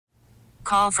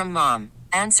Call from mom.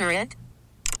 Answer it.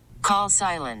 Call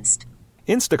silenced.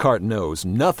 Instacart knows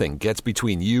nothing gets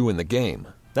between you and the game.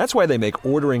 That's why they make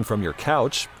ordering from your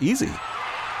couch easy.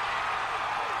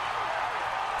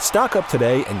 Stock up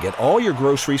today and get all your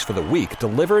groceries for the week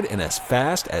delivered in as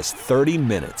fast as 30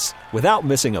 minutes without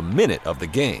missing a minute of the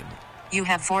game. You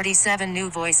have 47 new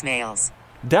voicemails.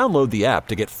 Download the app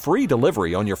to get free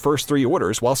delivery on your first 3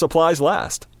 orders while supplies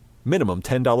last. Minimum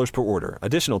 $10 per order.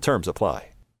 Additional terms apply.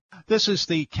 This is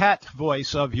the cat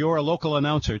voice of your local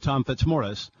announcer, Tom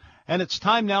Fitzmaurice, and it's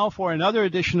time now for another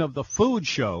edition of the Food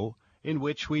Show, in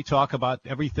which we talk about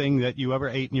everything that you ever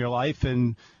ate in your life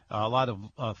and a lot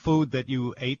of food that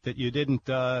you ate that you didn't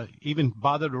even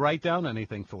bother to write down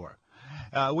anything for.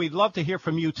 We'd love to hear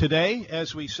from you today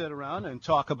as we sit around and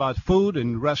talk about food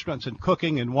and restaurants and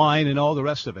cooking and wine and all the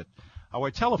rest of it. Our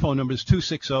telephone number is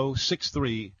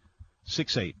 260-6368,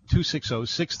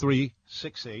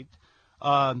 260-6368.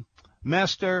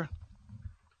 Master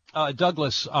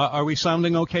Douglas, are we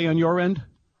sounding okay on your end?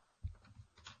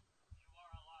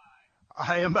 You are alive.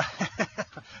 I am.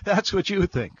 That's what you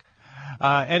think.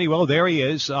 Anyway, there he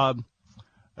is.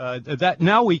 That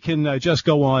now we can just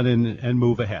go on and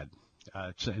move ahead.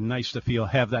 It's nice to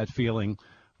have that feeling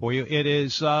for you. It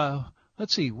is. Let's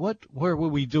see. Where were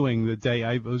we doing the day?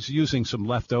 I was using some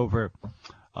leftover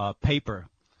paper.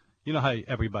 You know how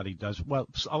everybody does. Well,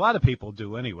 a lot of people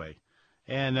do anyway.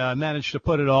 And managed to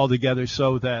put it all together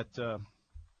so that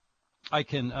I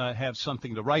can have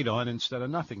something to write on instead of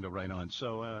nothing to write on.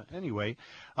 So anyway,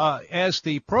 as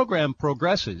the program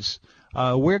progresses,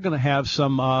 we're going to have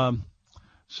some more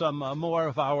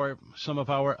of our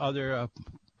other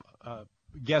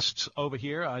guests over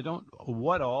here. I don't know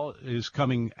what all is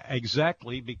coming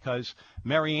exactly because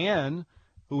Marianne,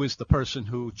 who is the person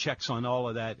who checks on all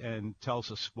of that and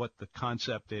tells us what the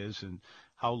concept is and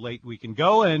how late we can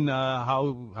go and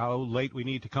how late we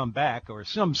need to come back or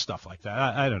some stuff like that.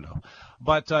 I don't know.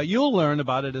 But you'll learn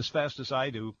about it as fast as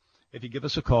I do if you give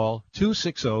us a call,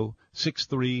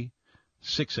 260-6368,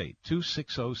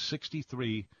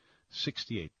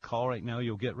 260-6368. Call right now.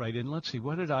 You'll get right in. Let's see.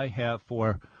 What did I have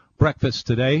for breakfast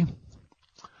today?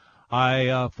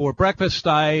 For breakfast,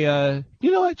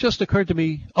 it just occurred to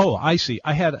me. Oh, I see.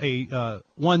 I had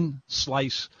one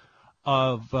slice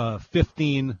of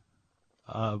 15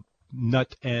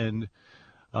 nut and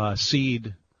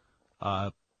seed,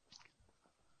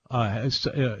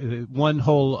 one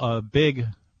whole big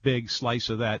slice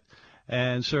of that,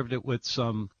 and served it with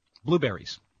some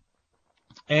blueberries,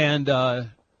 and that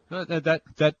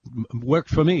worked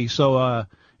for me. So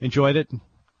enjoyed it.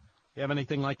 You have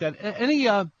anything like that?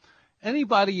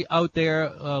 Anybody out there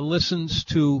listens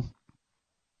to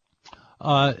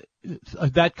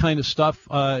that kind of stuff,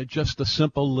 just a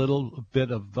simple little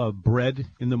bit of bread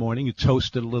in the morning. You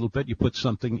toast it a little bit. You put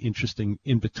something interesting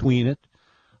in between it.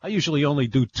 I usually only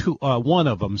do one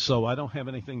of them, so I don't have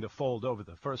anything to fold over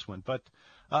the first one. But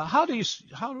how do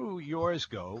yours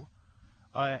go?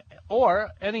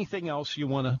 Or anything else you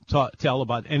want to tell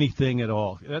about anything at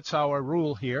all? That's our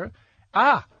rule here.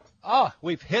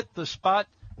 We've hit the spot.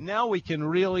 Now we can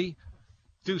really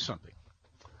do something.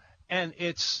 And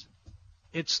it's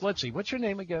let's see, what's your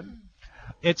name again?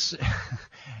 It's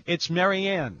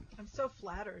Marianne. I'm so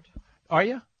flattered. Are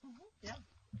you? Mm-hmm. Yeah.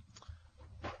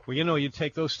 Well, you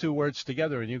take those two words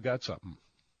together and you got something.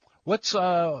 What's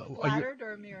flattered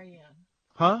or Marianne?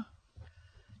 Huh?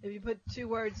 If you put two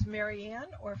words, Marianne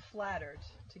or flattered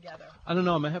together? I don't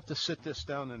know. I'm gonna have to sit this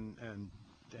down and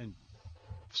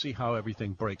see how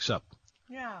everything breaks up.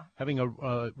 Yeah. Having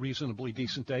a reasonably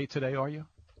decent day today, are you?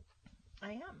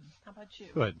 I am. How about you?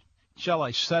 Good. Shall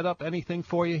I set up anything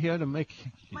for you here to make?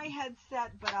 My head's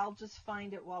set, but I'll just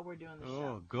find it while we're doing the show.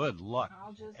 Oh, good luck.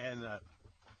 I'll just and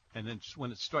then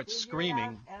when it starts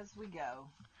screaming, as we go.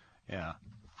 Yeah,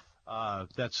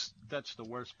 that's the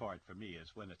worst part for me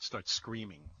is when it starts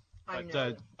screaming. I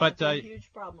know. That's a huge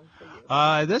problem for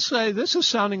you. This is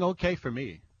sounding okay for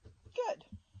me. Good.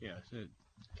 Yeah. Good.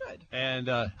 And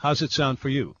how's it sound for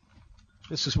you?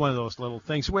 This is one of those little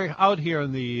things. We're out here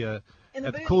in the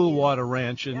at the Cool Water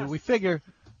Ranch, and we figure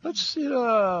let's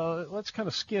kind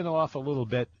of skin off a little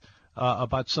bit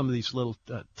about some of these little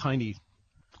tiny,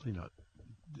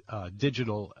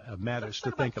 digital matters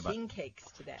to think about. King cakes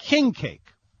today. King cake.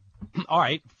 All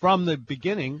right, from the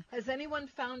beginning. Has anyone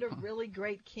found a really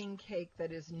great king cake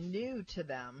that is new to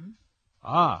them?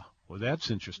 Well,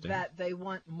 that's interesting. That they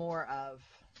want more of.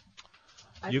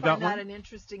 I got find that one? an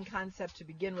interesting concept to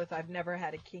begin with. I've never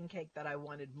had a king cake that I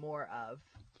wanted more of.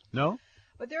 No?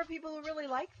 But there are people who really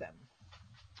like them.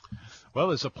 Well,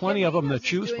 there's plenty of them to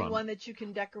choose doing from. One that you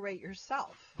can decorate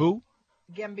yourself. Who?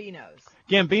 Gambino's.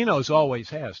 Gambino's always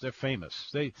has. They're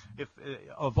famous.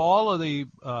 Of all of the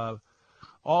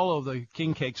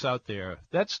king cakes out there,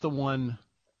 that's the one.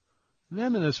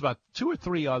 Them and there's about 2 or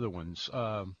 3 other ones.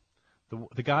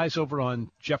 The guys over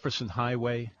on Jefferson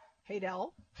Highway.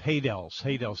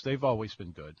 Haydell's. They've always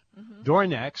been good. Mm-hmm.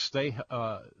 Dornex, they,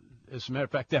 as a matter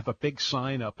of fact, they have a big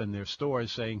sign up in their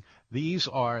stores saying these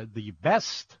are the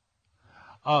best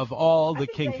of all the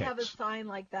king cakes. They have a sign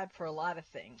like that for a lot of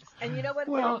things. And you know what?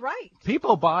 Well, they're right.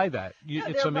 People buy that. Yeah,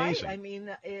 it's they're amazing. Right. I mean,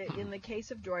 in the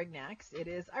case of Dornex, it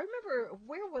is. I remember,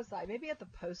 where was I? Maybe at the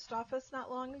post office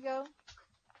not long ago.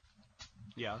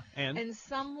 Yeah, and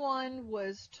someone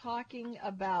was talking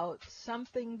about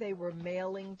something they were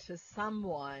mailing to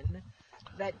someone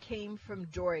that came from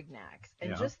Dorignax.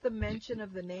 And just the mention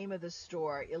of the name of the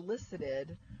store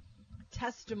elicited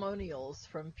testimonials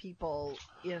from people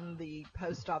in the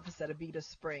post office at Abita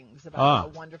Springs about how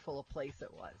wonderful a place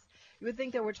it was. You would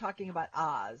think they were talking about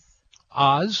Oz.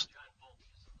 Oz?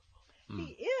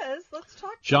 He is. Let's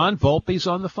talk to John him. Volpe's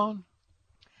on the phone?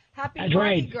 Happy That's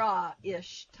Mardi right.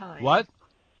 Gras-ish time. What?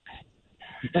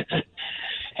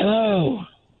 Hello.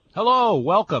 Hello,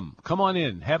 welcome. Come on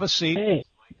in. Have a seat. Hey.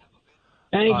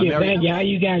 Thank you. Thank you. How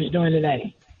you guys doing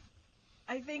today?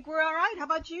 I think we're all right. How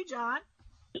about you, John?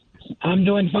 I'm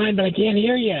doing fine, but I can't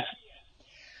hear you.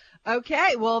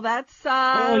 Okay, well, that's...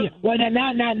 Oh, yeah. Well,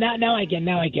 now I can.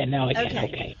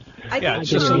 Okay. It's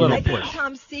just a little I think push.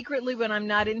 Tom secretly, when I'm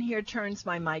not in here, turns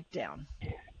my mic down.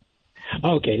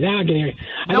 Okay, now I can hear you.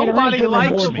 Nobody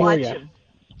likes me. For you.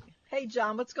 Hey,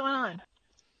 John, what's going on?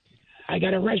 I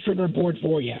got a restaurant report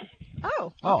for you.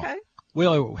 Oh, okay.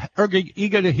 We're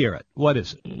eager to hear it. What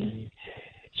is it?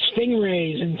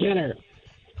 Stingrays in Kenner.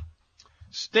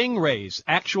 Stingrays.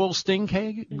 Actual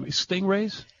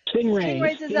stingrays?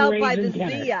 Stingrays is out by the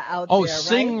Zia out there, right?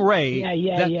 Stingray.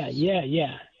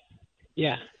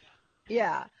 Yeah.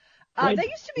 Yeah. They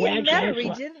used to be in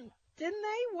Metairie, didn't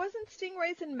they? Wasn't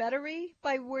Stingrays in Metairie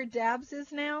by where Dabs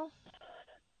is now?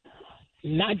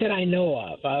 Not that I know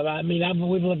of. I mean,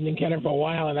 we've lived in Kenner for a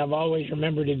while, and I've always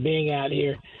remembered it being out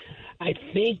here. I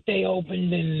think they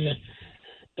opened in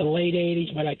the late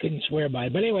 80s, but I couldn't swear by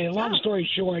it. But anyway, long story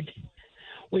short,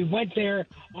 we went there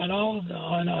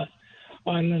on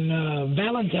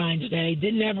Valentine's Day.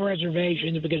 Didn't have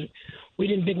reservations because we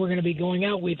didn't think we were going to be going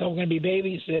out. We thought we were going to be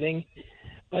babysitting.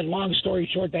 But long story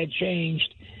short, that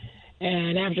changed.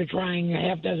 And after trying a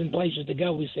half dozen places to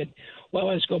go, we said, well,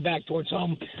 let's go back towards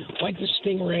home. Went to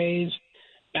Stingrays,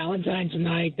 Valentine's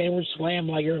night. They were slammed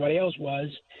like everybody else was.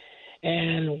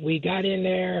 And we got in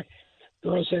there.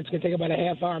 Girl said it's going to take about a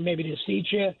half hour maybe to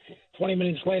seat you. 20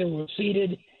 minutes later, we were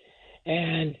seated.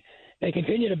 And they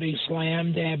continue to be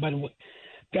slammed, but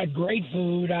got great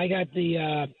food. I got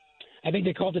I think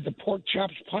they called it the pork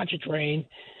chops pontchartrain,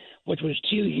 which was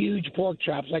 2 huge pork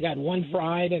chops. I got 1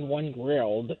 fried and 1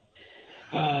 grilled.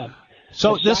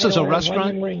 So this is a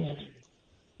restaurant?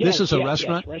 Yes, this is a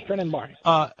restaurant? Yes, restaurant and bar.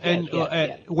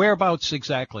 Yes. Whereabouts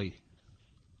exactly?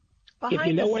 If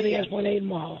you know where the Esplanade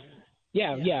Mall.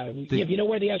 If you know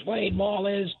where the Esplanade Mall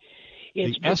is,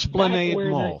 it's the Esplanade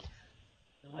Mall.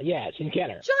 It's in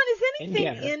Kenner. John, is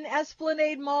anything in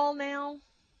Esplanade Mall now?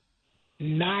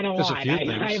 Not a lot.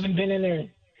 I haven't been in there.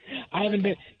 I haven't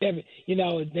been there. You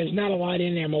know, there's not a lot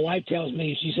in there. My wife tells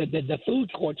me, she said that the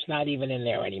food court's not even in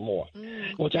there anymore.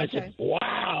 Which I said,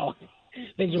 wow,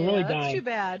 things are really dying. That's too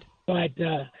bad. But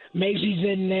Macy's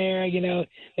in there. You know,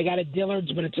 they got a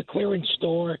Dillard's, but it's a clearance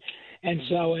store. And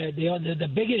so the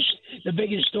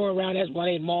biggest store around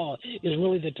Esplanade Mall is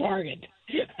really the Target,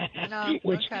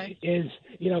 which is,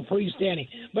 you know, freestanding.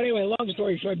 But anyway, long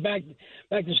story short, back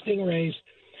to Stingrays.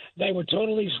 They were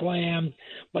totally slammed,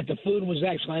 but the food was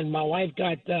excellent. My wife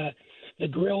got the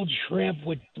grilled shrimp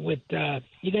with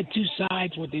you got 2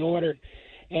 sides with the order,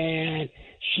 and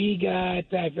she got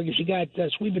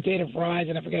sweet potato fries,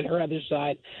 and I forget her other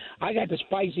side. I got the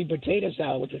spicy potato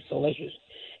salad, which was delicious,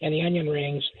 and the onion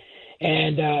rings.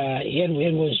 And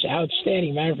it was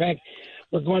outstanding. Matter of fact,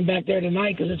 we're going back there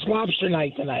tonight because it's lobster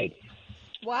night tonight.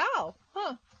 Wow.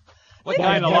 Huh. What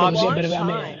kind of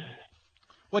lobster?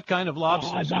 What kind of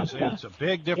lobster is it? It's a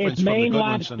big difference from the good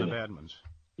ones and the bad ones.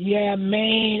 Yeah, a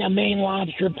Maine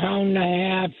lobster,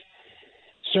 £1.50,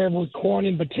 served with corn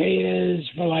and potatoes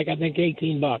for like, I think,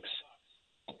 $18.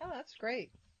 Oh, that's great.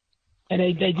 And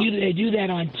they do that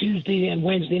on Tuesday and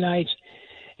Wednesday nights.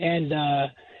 And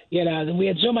you know, we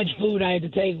had so much food I had to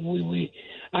take.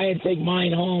 I had to take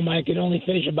mine home. I could only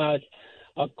finish about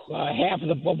half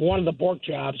of one of the pork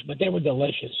chops, but they were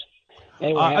delicious.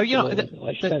 They were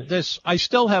delicious. I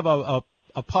still have a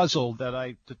puzzle that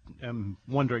I am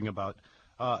wondering about.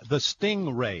 The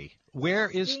Stingray. Where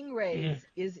is Stingrays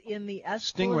is in the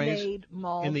Stingrays Esplanade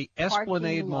Mall. in the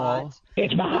Esplanade parking Mall? lot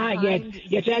It's behind.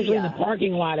 Yeah, it's actually in the Zia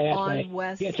parking lot of on Esplanade.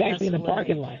 West Yeah, it's actually in the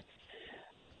parking Esplanade. lot.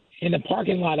 In the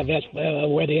parking lot of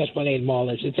where the Esplanade Mall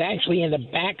is. It's actually in the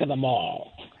back of the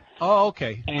mall. Oh,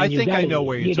 okay. And I you think I gotta- know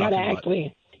where you're you gotta talking about.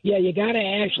 actually, Yeah, you got to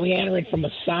actually enter it from a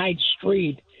side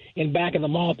street in back of the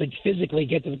mall to physically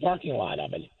get to the parking lot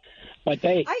of it. But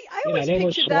they, I you know, always they were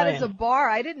pictured that as a slammed. bar.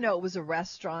 I didn't know it was a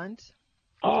restaurant.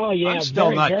 Oh yeah, I'm still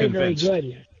very, not very, convinced. very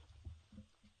good.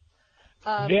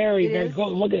 It Very is? good.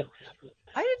 Look at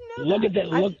I didn't know look that. at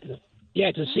the look. Yeah,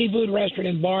 it's a seafood restaurant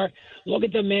and bar. Look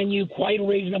at the menu, quite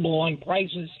reasonable on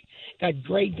prices. Got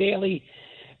great daily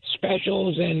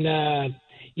specials and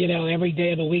you know, every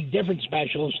day of the week different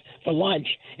specials for lunch,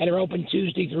 and they're open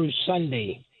Tuesday through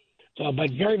Sunday. So, but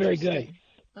very, very good.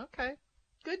 Okay.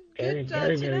 Good Very, to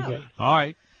very, very know. good. All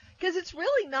right. Because it's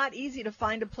really not easy to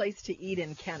find a place to eat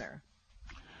in Kenner.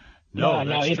 No, No,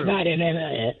 that's it's true. not. And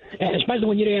especially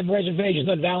when you didn't have reservations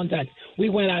on Valentine's. We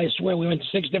went, I swear, we went to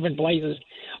 6 different places.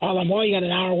 All of them, you got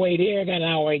an hour wait here, got an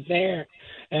hour wait there.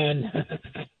 And,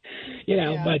 you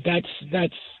know, Yeah. but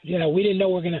that's, you know, we didn't know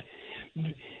we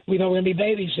thought we were going to be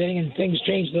babysitting, and things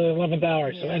changed to the 11th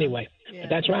hour. So Yeah. anyway, Yeah. but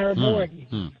that's my report.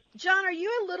 John, are you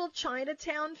a little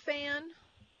Chinatown fan?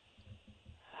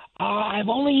 I've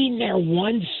only eaten there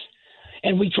once,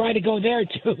 and we tried to go there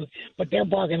too, but their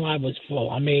parking lot was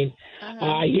full. I mean,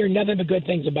 I hear nothing but good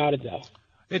things about it, though.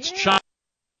 It's Yeah.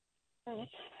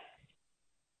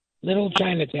 Little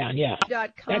Chinatown, yeah.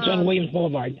 That's on Williams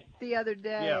Boulevard. The other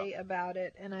day about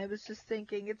it, and I was just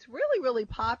thinking it's really, really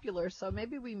popular, so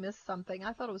maybe we missed something.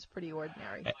 I thought it was pretty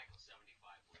ordinary.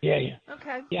 Yeah, yeah.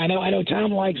 Okay. Yeah, I know.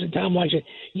 Tom likes it. Tom likes it.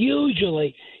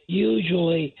 Usually,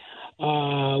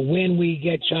 when we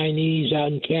get Chinese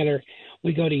out in Kenner,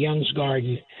 we go to Young's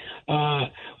Garden,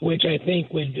 which I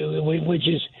think which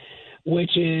is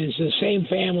the same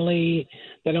family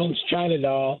that owns China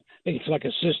Doll. I think it's like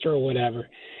a sister or whatever.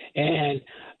 And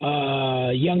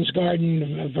Young's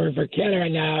Garden for Kenner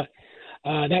now,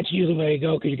 that's usually where you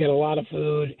go because you get a lot of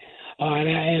food.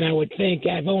 And I would think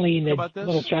I've only eaten How a about this?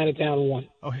 little Chinatown one.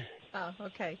 Oh, Oh,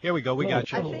 okay. here we go. We got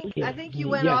you. I think you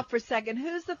went off for a second.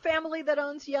 Who's the family that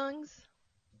owns Young's?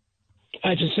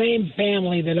 It's the same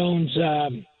family that owns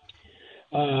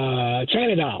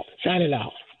China Doll.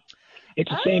 It's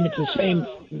the same. It's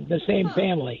the same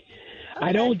family. Okay.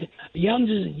 I don't. Young's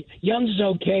is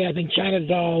okay. I think China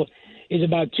Doll is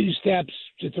about 2 steps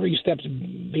to 3 steps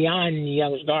beyond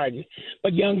Young's Garden.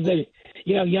 But Young's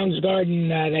Garden,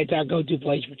 that's our go-to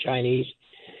place for Chinese.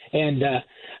 And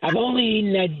I've only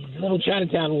eaten at Little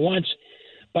Chinatown once,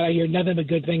 but I hear nothing but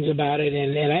good things about it.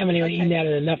 And I haven't even eaten at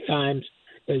it enough times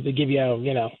to give you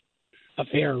a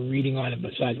fair reading on it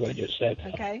besides what I just said.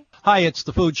 Okay. Hi, it's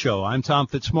the Food Show. I'm Tom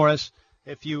Fitzmaurice.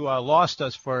 If you lost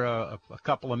us for a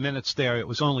couple of minutes there, it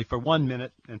was only for 1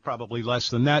 minute and probably less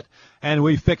than that, and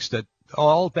we fixed it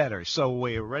all better. So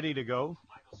we're ready to go.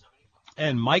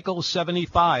 And Michael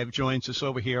 75 joins us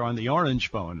over here on the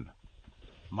orange phone.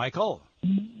 Michael.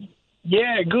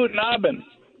 Yeah, guten Abend.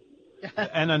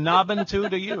 And a nobbin too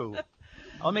to you.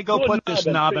 Let me go Guten put this Abend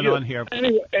to nobbin you. on here.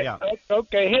 Anyway, Yeah.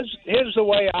 okay. Here's the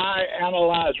way I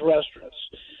analyze restaurants.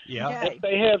 Yeah. Okay.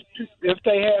 If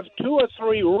they have 2 or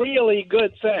 3 really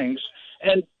good things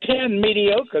and 10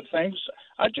 mediocre things,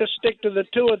 I just stick to the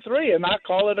 2 or 3 and I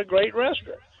call it a great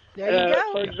restaurant. There you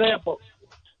go.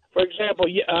 For example,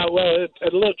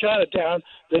 at Little Chinatown,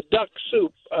 the duck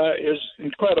soup is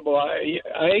incredible. I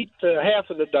ate half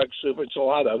of the duck soup. It's a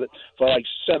lot of it for like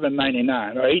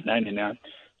 $7.99 or $8.99.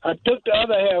 I took the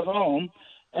other half home,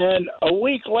 and a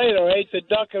week later I ate the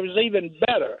duck. It was even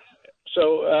better.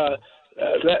 So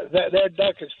their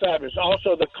duck is fabulous.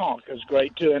 Also, the conch is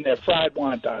great too, and their fried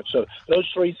wonton. So those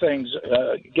 3 things,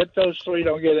 get those 3.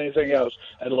 Don't get anything else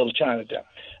at Little Chinatown.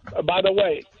 By the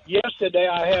way, yesterday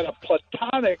I had a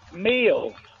platonic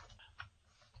meal.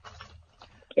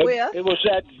 Where? It was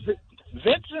at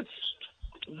Vincent's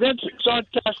on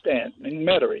Tustin in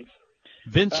Metairie.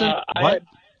 Vincent, I what?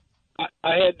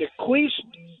 had the cuisse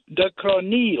de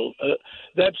cronille.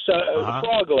 That's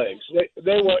frog legs.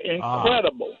 They were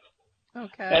incredible.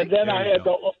 Okay. And then There I you had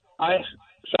go.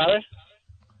 sorry?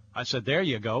 I said, there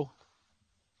you go.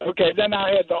 Okay, then I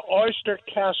had the oyster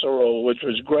casserole, which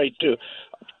was great too.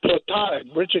 Platonic.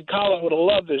 Richard Collin would have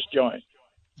loved this joint.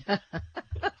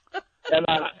 And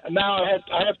now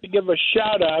I have to give a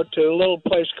shout out to a little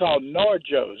place called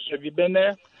Norjo's. Have you been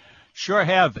there? Sure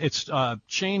have. It's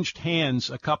changed hands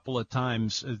a couple of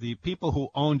times. The people who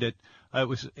owned it, it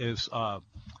was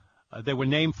They were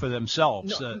named for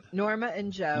themselves. Norma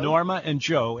and Joe. Norma and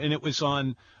Joe, and it was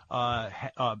on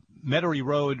Metairie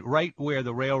Road, right where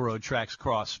the railroad tracks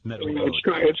cross Metairie Road.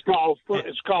 It's called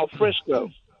Frisco.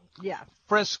 Yeah.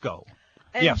 Frisco.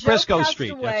 And yeah, Joe Frisco passed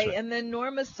Street. away, That's right. and then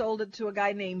Norma sold it to a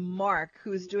guy named Mark,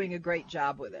 who's doing a great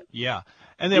job with it. Yeah,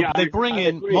 and they bring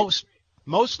in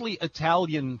mostly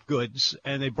Italian goods,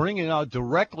 and they bring it out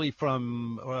directly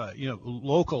from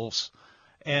locals,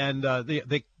 and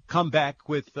they come back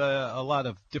with a lot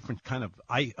of different kinds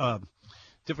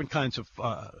of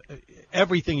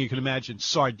everything you can imagine.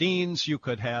 Sardines you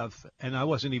could have, and I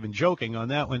wasn't even joking on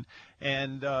that one,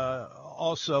 and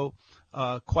also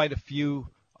quite a few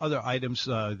other items,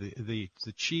 the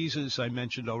cheeses I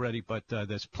mentioned already, but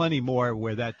there's plenty more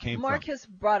where that came from. Mark has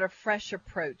brought a fresh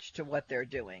approach to what they're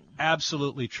doing.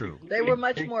 Absolutely true. They were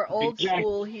much more old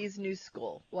school. He's new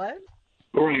school. What?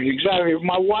 Right, exactly.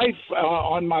 My wife,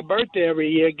 on my birthday every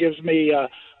year, gives me a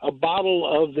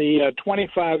bottle of the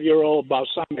 25-year-old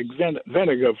balsamic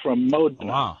vinegar from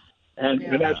Modena. Wow.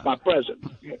 And that's my present.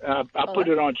 I put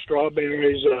it on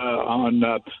strawberries, on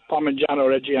Parmigiano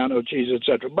Reggiano cheese,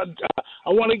 etc. But I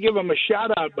want to give him a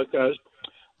shout-out because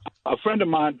a friend of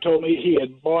mine told me he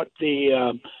had bought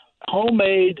the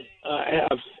homemade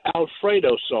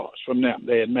Alfredo sauce from them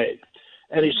they had made.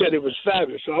 And he said it was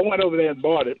fabulous. So I went over there and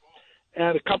bought it.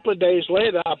 And a couple of days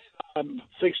later, I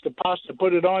fixed the pasta,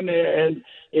 put it on there, and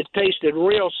it tasted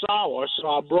real sour. So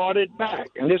I brought it back.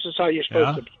 And this is how you're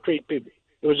supposed to treat people.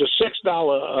 It was a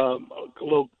 $6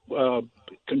 little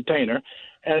container.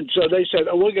 And so they said,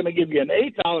 we're going to give you an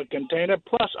 $8 container,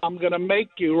 plus I'm going to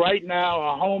make you right now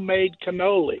a homemade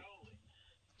cannoli.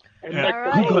 And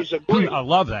cannolis are great. I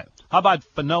love that. How about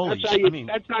cannolis?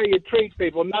 That's how you treat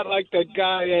people, not like that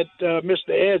guy at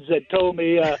Mr. Ed's that told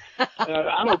me, I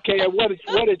don't care what it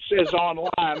says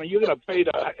online, and you're going to pay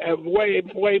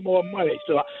way more money.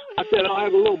 So I said, I'll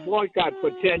have a little boycott for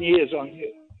 10 years on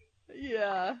you.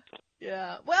 Yeah.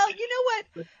 Yeah. Well, you know what?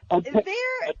 A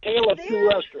tale of two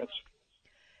restaurants.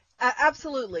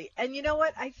 Absolutely. And you know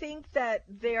what? I think that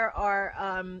there are,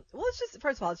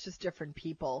 first of all, it's just different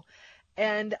people.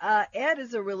 And Ed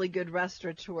is a really good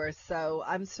restaurateur, so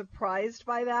I'm surprised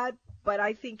by that. But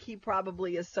I think he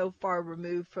probably is so far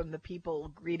removed from the people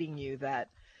greeting you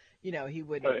that, he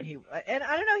wouldn't. Right. And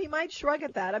I don't know, he might shrug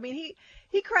at that. I mean,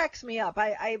 he cracks me up.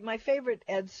 My favorite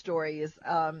Ed story is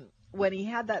when he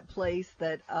had that place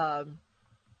that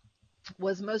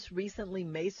was most recently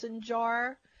Mason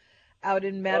Jar out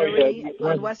in Metairie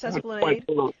on West Esplanade.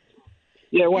 And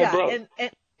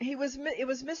it was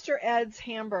Mr. Ed's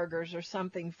Hamburgers or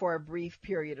something for a brief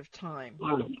period of time.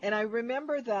 And I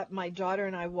remember that my daughter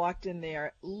and I walked in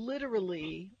there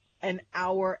literally an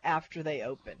hour after they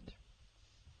opened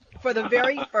for the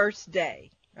very first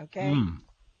day. Okay.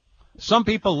 Some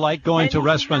people like going to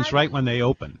restaurants right when they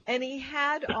open. And he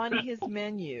had on his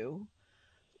menu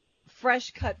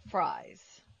fresh cut fries.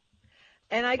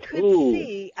 And I could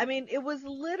see, I mean, it was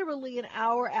literally an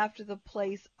hour after the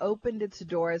place opened its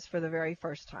doors for the very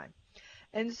first time.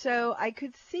 And so I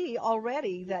could see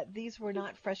already that these were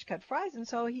not fresh cut fries. And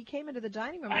so he came into the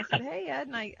dining room. I said, hey, Ed.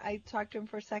 And I talked to him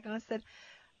for a second. I said,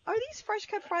 are these fresh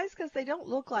cut fries? Because they don't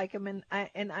look like them.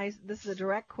 And this is a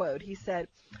direct quote. He said,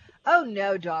 oh,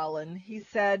 no, darling. He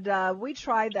said, we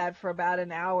tried that for about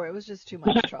an hour. It was just too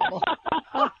much trouble.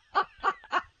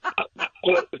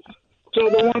 So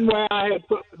the one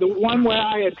where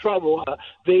I had trouble,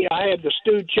 I had the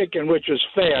stewed chicken, which was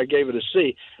fair. I gave it a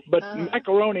C. But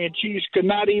macaroni and cheese could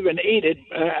not even eat it.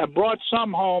 I brought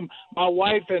some home. My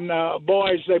wife and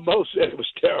boys, they both said it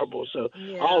was terrible. So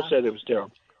all said it was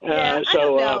terrible.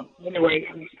 Anyway,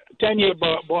 10-year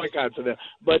boycott for them.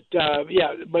 But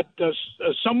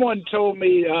someone told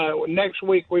me next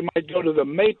week we might go to the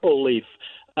Maple Leaf.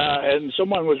 And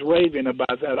someone was raving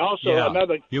about that. Also,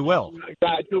 another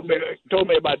guy told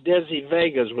me about Desi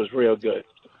Vegas was real good.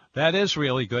 That is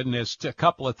really good, and there's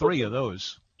three of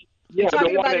those. Yeah,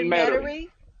 the one in Metairie.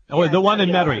 Oh, the one in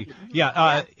Metairie.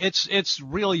 Yeah, it's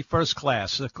really first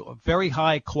class. Very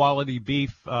high quality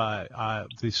beef.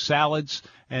 The salads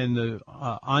and the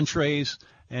entrees,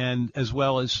 and as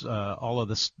well as all of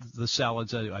the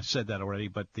salads. I said that already,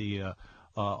 but the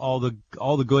all the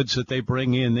goods that they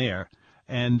bring in there.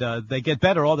 And they get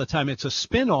better all the time. It's a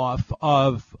spin-off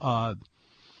of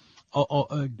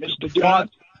Mr. John.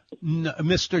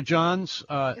 Mr. John's.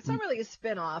 It's not really a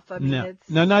spin-off. I mean,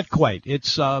 no, not quite.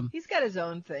 It's he's got his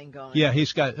own thing going. Yeah,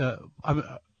 he's got.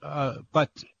 But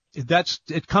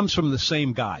it comes from the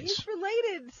same guys. He's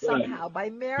related somehow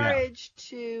by marriage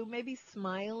to maybe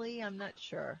Smiley. I'm not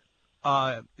sure.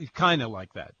 Kind of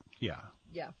like that. Yeah.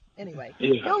 Yeah. Anyway,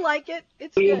 you'll like it.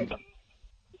 It's good.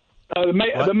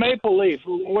 The Maple Leaf.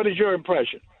 What is your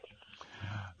impression?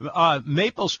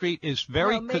 Maple Street is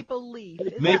very no, Maple Leaf.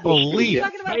 Maple Leaf. You're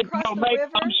talking about across the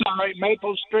river? I'm sorry,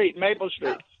 Maple Street. Maple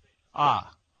Street.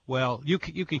 Well, you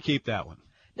can keep that one.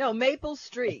 No, Maple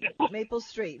Street. Maple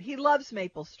Street. He loves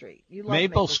Maple Street. You love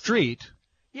Maple Street.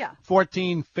 Yeah.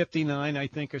 1459, I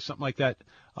think, or something like that,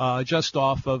 just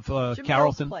off of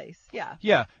Carrollton. Place. Yeah.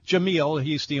 Yeah, Jamil.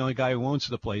 He's the only guy who owns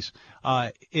the place.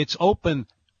 It's open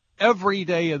every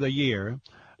day of the year.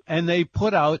 And they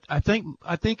put out, I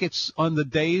think it's on the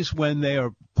days when they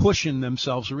are pushing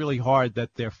themselves really hard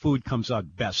that their food comes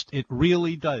out best. It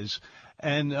really does.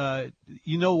 And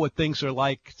you know what things are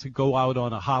like to go out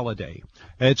on a holiday.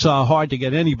 It's hard to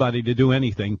get anybody to do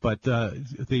anything, but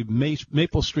the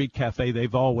Maple Street Cafe,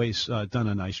 they've always done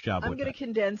a nice job with it. I'm going to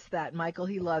condense that, Michael.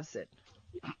 He loves it.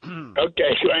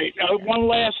 Okay, great. One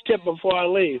last tip before I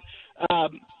leave. I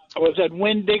was at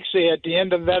Winn-Dixie at the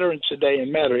end of Veterans Day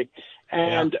in Metairie.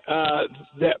 And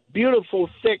that beautiful,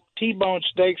 thick T-bone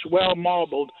steaks, well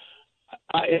marbled,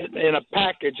 in a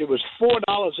package. It was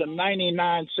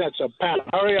 $4.99 a pound.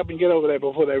 Hurry up and get over there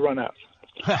before they run out.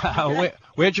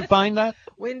 Where'd you find that?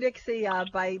 Winn-Dixie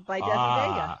by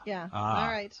Desert Yeah. All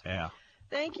right. Yeah.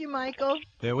 Thank you, Michael.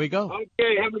 There we go.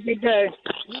 Okay, have a good day.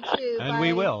 You too. And Bye.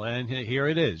 we will. And here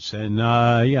it is. And,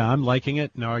 I'm liking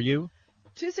it. And are you?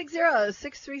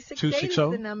 260-6368 is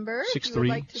the number. If you would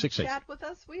like to 6368. chat with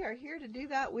us, we are here to do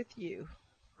that with you.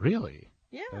 Really?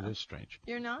 Yeah. That is strange.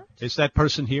 You're not? Is that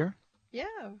person here? Yeah,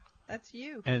 that's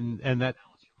you. And that.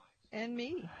 And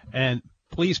me. And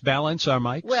please balance our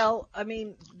mics. Well, I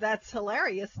mean, that's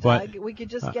hilarious, Doug. We could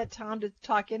just get Tom to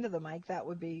talk into the mic. That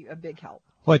would be a big help.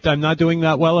 What? I'm not doing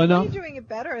that well enough? You're doing it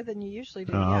better than you usually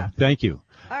do. Oh, Yeah. thank you.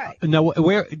 All right. Now,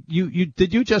 where you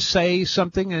did you just say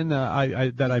something and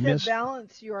I missed?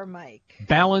 Balance your mic.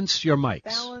 Balance your mics.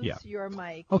 Balance your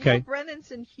mic. Okay. Brennan's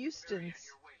and Houston's.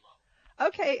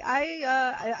 Okay,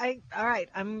 I all right.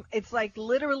 It's like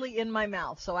literally in my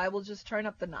mouth, so I will just turn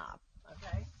up the knob.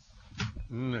 Okay.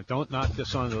 Don't knock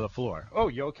this onto the floor. Oh,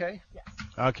 you okay? Yes.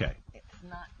 Okay. It's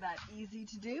not that easy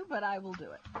to do, but I will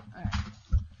do it. All right.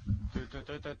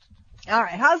 All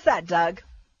right. How's that, Doug?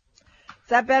 Is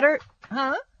that better?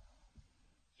 Huh?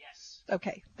 Yes.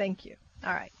 Okay. Thank you.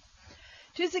 All right.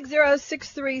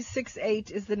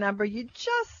 260-6368 is the number. You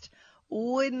just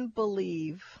wouldn't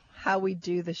believe how we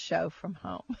do the show from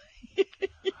home.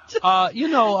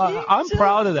 I'm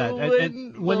proud of that.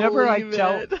 And whenever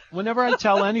I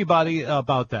tell anybody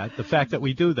about that, the fact that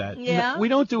we do that, we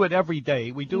don't do it every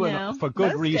day. We do it for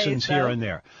good reasons here and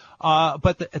there.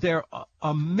 But they're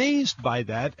amazed by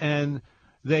that, and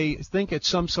they think it's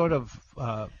some sort of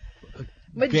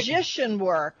magician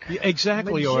work.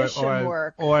 Exactly, magician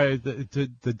work. or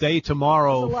the day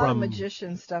tomorrow There's a lot from of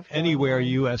magician stuff anywhere on.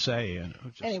 USA.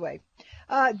 Anyway.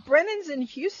 Brennan's and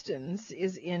Houston's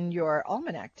is in your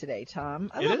almanac today,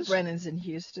 Tom. I love Brennan's and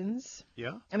Houston's.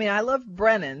 Yeah? I mean, I love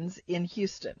Brennan's in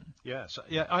Houston. Yes.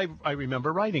 Yeah, I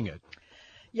remember writing it.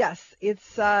 Yes,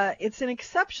 it's an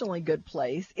exceptionally good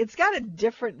place. It's got a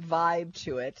different vibe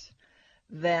to it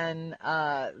than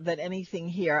anything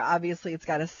here. Obviously, it's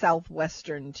got a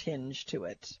southwestern tinge to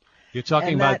it. You're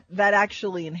talking about that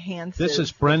actually enhances. This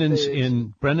is Brennan's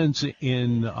in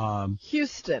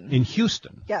Houston. In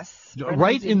Houston. Yes.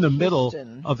 Right in the middle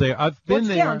of there. I've been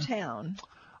there. Downtown.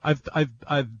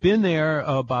 I've been there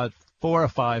about 4 or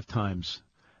 5 times,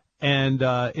 and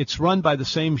it's run by the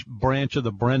same branch of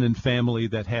the Brennan family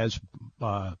that has.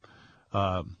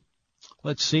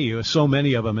 Let's see, so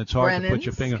many of them. It's hard to put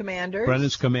your finger.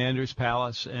 Brennan's Commanders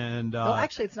Palace, and.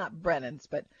 Actually, it's not Brennan's,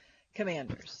 but.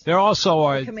 Commanders. There also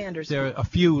are Commanders. There are a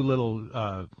few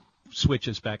little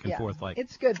switches back and forth. Like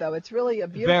it's good though. It's really a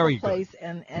beautiful place,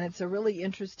 and it's a really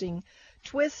interesting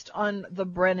twist on the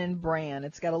Brennan brand.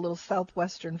 It's got a little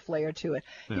southwestern flair to it.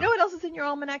 Yeah. You know what else is in your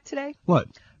almanac today? What?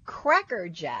 Cracker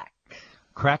Jack.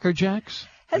 Cracker Jacks?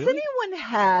 Has anyone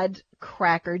had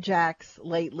Cracker Jacks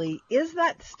lately? Is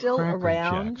that still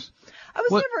around? Jacks. I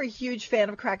was never a huge fan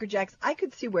of Cracker Jacks. I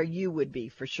could see where you would be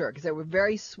for sure because they were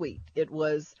very sweet. It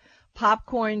was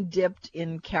popcorn dipped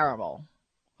in caramel.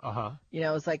 Uh-huh. You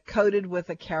know, it was like coated with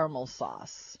a caramel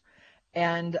sauce.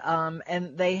 And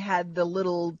they had the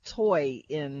little toy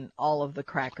in all of the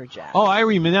Cracker Jacks. Oh, I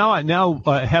remember now.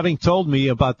 Having told me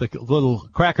about the little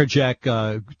Cracker Jack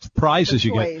prizes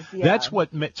you get, that's what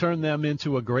turned them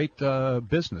into a great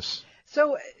business.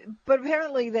 So, but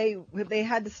apparently they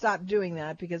had to stop doing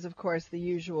that because, of course, the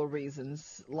usual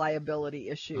reasons, liability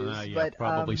issues. But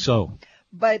probably so.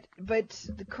 But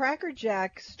the Cracker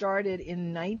Jack started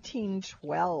in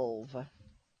 1912.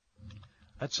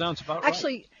 That sounds about right.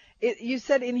 Actually, You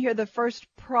said in here the first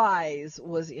prize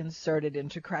was inserted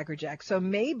into Cracker Jack. So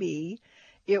maybe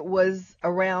it was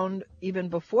around even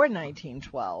before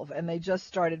 1912, and they just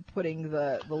started putting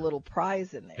the little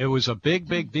prize in there. It was a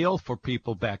big deal for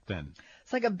people back then.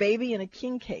 It's like a baby and a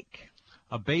king cake.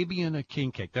 A baby and a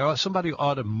king cake. Somebody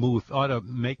ought to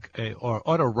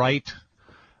write.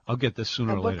 I'll get this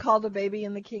sooner or A later. book called A Baby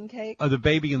and the King Cake? The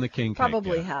Baby and the King Cake.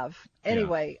 Probably have.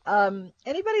 Anyway,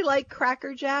 anybody like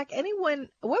Cracker Jack? Anyone?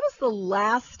 When was the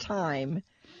last time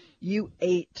you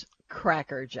ate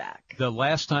Cracker Jack? The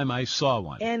last time I saw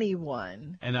one.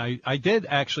 Anyone? And I did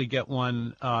actually get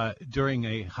one during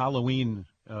a Halloween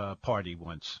party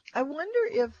once. I wonder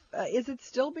if is it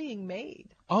still being made?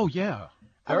 Oh yeah,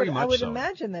 very much so. I would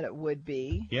imagine that it would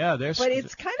be. Yeah, but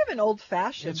it's kind of an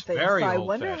old-fashioned thing. Very so I old-fashioned,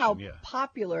 wonder how yeah.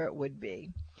 popular it would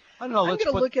be. I don't know. I'm going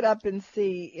to look it up and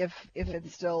see if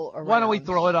it's still around. Why don't we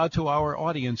throw it out to our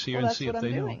audience here and see if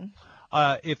they know?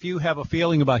 If you have a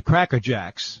feeling about Cracker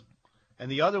Jacks, and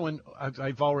the other one,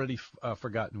 I've already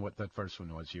forgotten what that first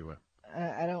one was. You were.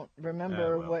 I don't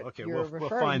remember what you're referring we'll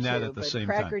find that to, at the but same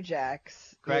Cracker time.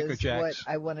 Jacks Cracker is Jacks. what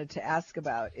I wanted to ask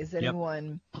about. Is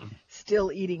anyone still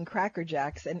eating Cracker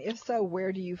Jacks? And if so,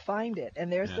 where do you find it?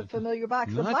 And there's the familiar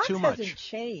box. The box hasn't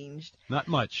changed. Not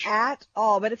much. At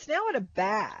all, but it's now in a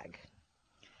bag.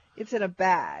 It's in a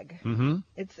bag. Mm-hmm.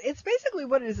 It's basically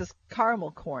what it is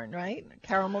caramel corn, right?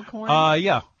 Caramel corn?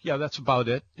 Yeah, that's about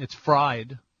it. It's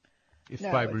fried, if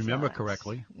I remember not.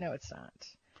 correctly. No, it's not.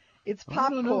 It's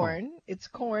popcorn. It's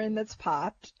corn that's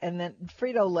popped, and then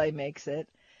Frito-Lay makes it,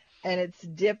 and it's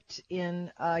dipped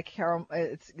in caramel.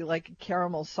 It's like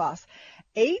caramel sauce.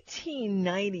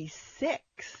 1896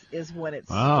 is when it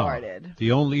started.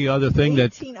 The only other thing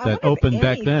that opened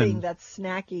back then. Anything that's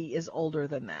snacky is older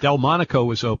than that. Delmonico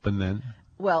was open then.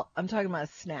 Well, I'm talking about a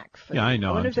snack food. Yeah, I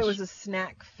know. I wonder if there was a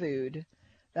snack food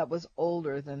that was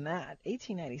older than that.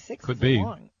 1896 could be.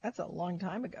 That's a long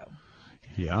time ago.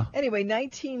 Yeah. Anyway,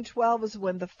 1912 is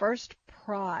when the first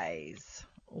prize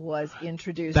was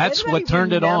introduced. That's what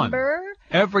turned it on.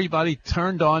 Everybody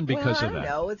turned on because of that. I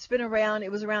know. It's been around.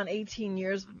 It was around 16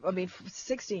 years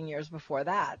before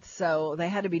that. So they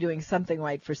had to be doing something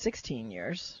right for 16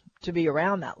 years to be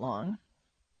around that long.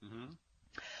 Mm-hmm.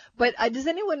 But does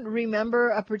anyone remember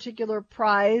a particular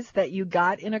prize that you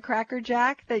got in a Cracker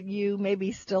Jack that you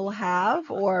maybe still have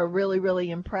or really,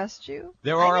 really impressed you?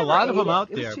 There are a lot of them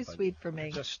out there. It was too sweet for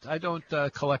me. I don't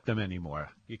collect them anymore.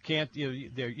 You can't.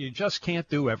 You just can't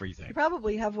do everything. You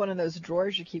probably have one of those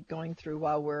drawers you keep going through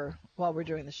while we're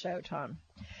doing the show, Tom.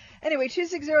 Anyway,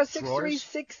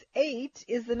 260-6368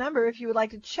 is the number. If you would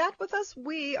like to chat with us,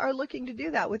 we are looking to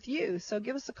do that with you. So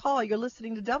give us a call. You're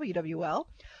listening to WWL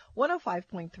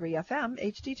 105.3 FM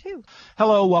HD2.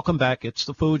 Hello, welcome back. It's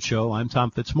the Food Show. I'm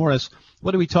Tom Fitzmaurice.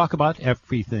 What do we talk about?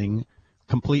 Everything,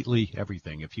 completely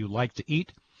everything. If you like to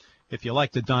eat, if you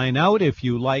like to dine out, if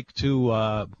you like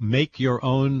to make your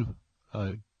own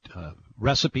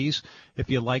recipes,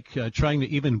 if you like trying to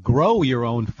even grow your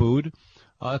own food,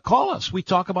 call us. We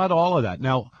talk about all of that.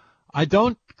 Now, I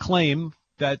don't claim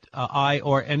that I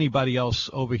or anybody else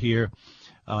over here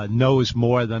knows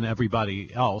more than everybody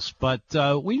else, but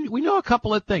we know a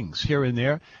couple of things here and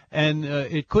there, and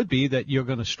it could be that you're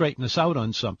going to straighten us out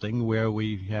on something where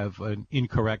we have an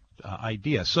incorrect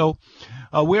idea. So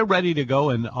we're ready to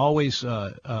go, and always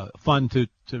fun to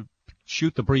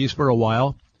shoot the breeze for a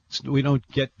while. We don't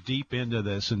get deep into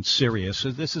this and serious.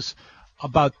 This is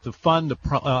about the fun,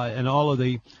 and all of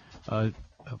the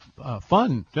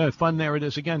fun. There it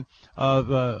is again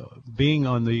of being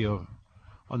on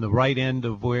the right end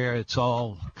of where it's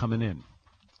all coming in.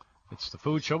 It's the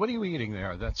Food Show. What are you eating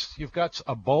there? You've got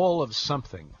a bowl of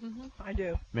something. Mm-hmm, I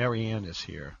do. Marianne is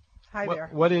here. Hi there.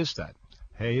 What is that?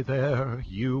 Hey there,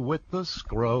 you with the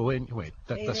scroll in. Wait,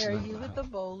 hey there, you with the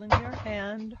bowl in your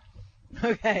hand.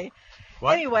 Okay.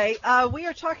 What? Anyway, we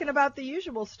are talking about the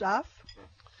usual stuff.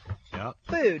 Yeah.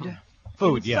 Food.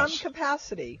 Food, in yes. some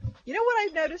capacity. You know what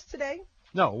I've noticed today?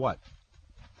 No, what?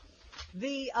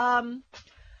 The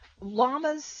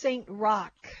Llama's St.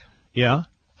 Roch. Yeah.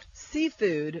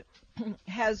 Seafood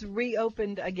has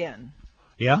reopened again.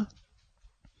 Yeah.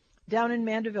 Down in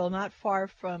Mandeville, not far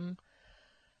from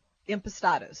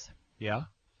Impastados. Yeah.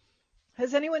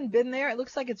 Has anyone been there? It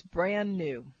looks like it's brand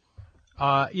new.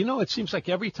 It seems like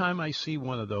every time I see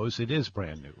one of those, it is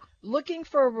brand new. Looking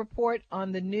for a report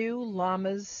on the new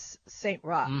Llama's St.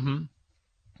 Roch. Mm-hmm.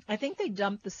 I think they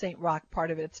dumped the St. Roch part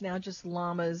of it. It's now just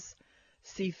Llama's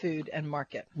Seafood and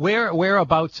Market.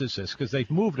 Whereabouts is this? Because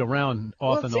they've moved around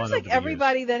off and on. It seems like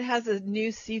everybody that has a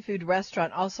new seafood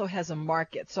restaurant also has a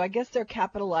market. So I guess they're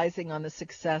capitalizing on the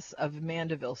success of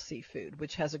Mandeville Seafood,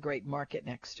 which has a great market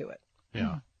next to it.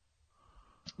 Yeah.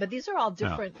 But these are all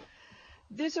different.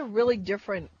 These are really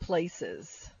different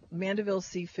places. Mandeville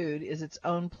Seafood is its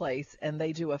own place, and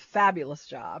they do a fabulous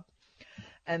job.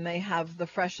 And they have the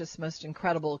freshest, most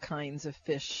incredible kinds of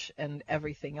fish and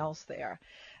everything else there.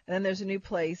 And then there's a new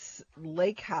place,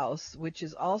 Lake House, which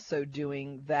is also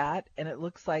doing that. And it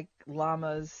looks like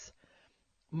Llama's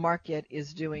Market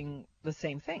is doing the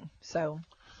same thing. So,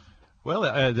 well,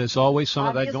 there's always some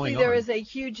of that going on. Obviously, there is a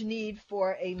huge need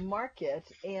for a market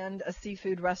and a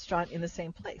seafood restaurant in the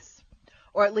same place.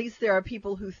 Or at least there are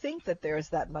people who think that there is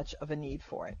that much of a need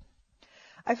for it.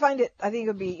 I think it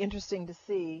would be interesting to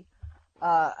see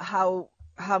how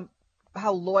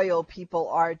loyal people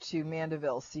are to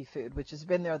Mandeville Seafood, which has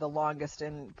been there the longest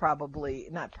and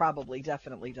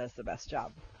definitely does the best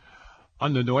job.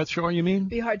 On the North Shore, you mean?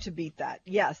 Be hard to beat that.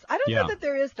 Yes. I don't know that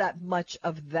there is that much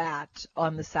of that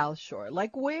on the South Shore.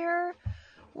 Like where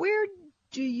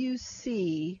do you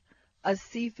see a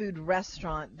seafood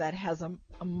restaurant that has a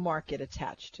market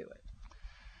attached to it?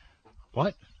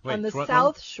 What? Wait, on the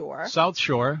South Shore. South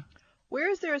Shore. Where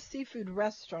is there a seafood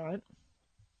restaurant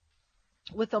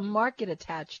with a market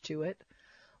attached to it,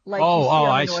 like you see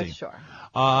on the North Shore?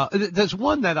 There's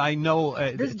one that I know.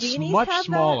 It's much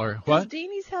smaller. Does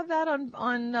Deanie's have that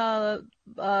on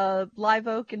Live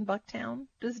Oak in Bucktown?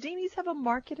 Does Deanie's have a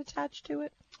market attached to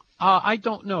it? I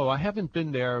don't know. I haven't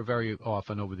been there very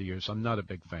often over the years. I'm not a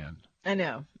big fan. I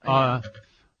know.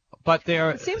 But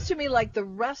it seems to me like the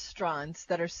restaurants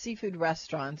that are seafood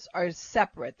restaurants are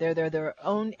separate. They're their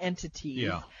own entities.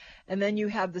 Yeah. And then you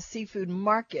have the seafood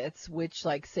markets, which,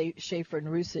 like Schaefer and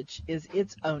Rusich, is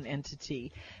its own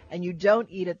entity. And you don't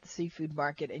eat at the seafood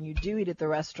market, and you do eat at the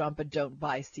restaurant, but don't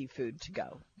buy seafood to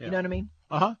go. Yeah. You know what I mean?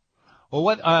 Uh-huh. Well,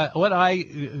 what I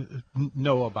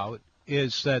know about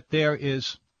is that there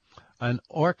is a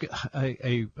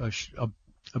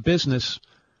business,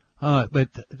 but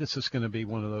this is going to be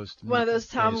one of those.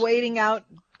 Tom waiting out,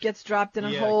 gets dropped in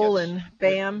a hole, and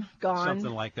bam, gone.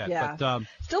 Something like that. Yeah. But,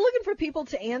 still looking for people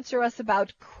to answer us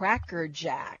about Cracker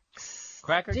Jacks.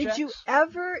 Cracker Jacks? Did you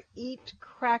ever eat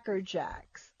Cracker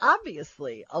Jacks?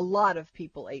 Obviously, a lot of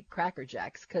people ate Cracker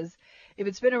Jacks because if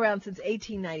it's been around since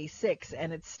 1896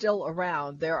 and it's still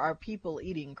around, there are people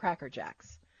eating Cracker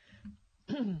Jacks.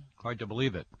 Hard to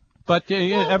believe it. But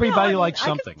everybody likes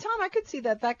something. Tom, I could see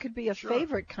that could be a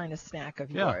favorite kind of snack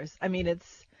of yours. I mean,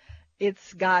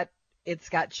 it's got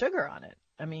sugar on it.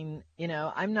 I mean,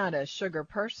 I'm not a sugar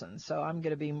person, so I'm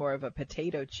going to be more of a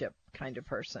potato chip kind of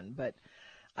person. But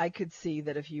I could see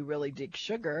that if you really dig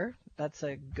sugar, that's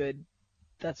a good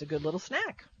little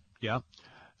snack. Yeah.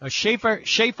 Schaefer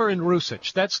and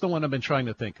Rusich. That's the one I've been trying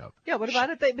to think of. Yeah. What about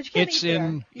it? But you can't eat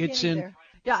there. It's in.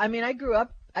 Yeah. I mean, I grew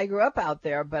up out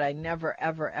there, but I never,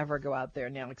 ever, ever go out there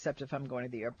now, except if I'm going to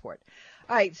the airport.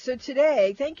 All right, so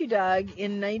today, thank you, Doug.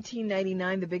 In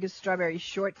 1999, the biggest strawberry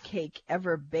shortcake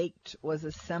ever baked was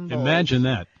assembled. Imagine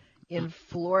that. In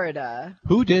Florida.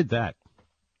 Who did that?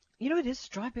 It is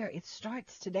strawberry. It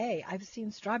starts today. I've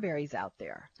seen strawberries out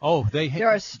there. Oh, there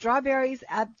are strawberries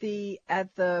at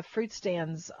the fruit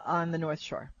stands on the North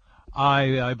Shore.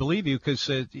 I believe you because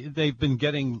they've been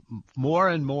getting more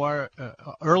and more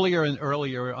earlier and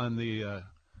earlier on the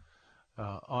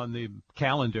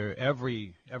calendar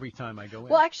every time I go in.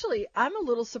 Well, actually, I'm a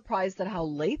little surprised at how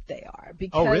late they are.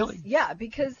 Because, oh, really? Yeah,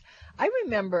 because I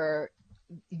remember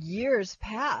years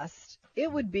past,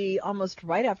 it would be almost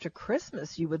right after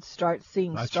Christmas you would start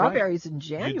seeing strawberries in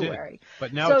January.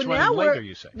 But now it's running later,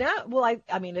 you say.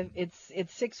 I mean,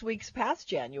 it's 6 weeks past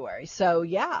January. So,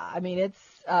 yeah, I mean,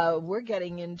 we're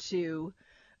getting into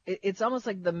it's almost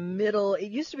like the middle. It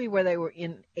used to be where they were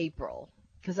in April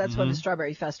because that's when the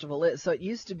Strawberry Festival is. So it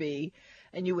used to be,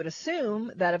 and you would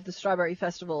assume that if the Strawberry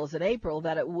Festival is in April,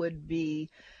 that it would be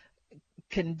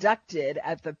conducted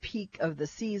at the peak of the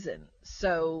season.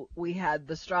 So we had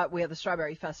the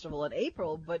Strawberry Festival in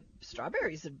April, but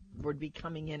strawberries would be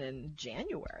coming in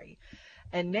January.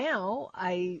 And now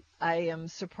I am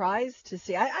surprised to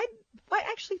see. I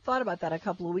actually thought about that a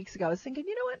couple of weeks ago. I was thinking,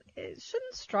 you know what?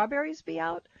 Shouldn't strawberries be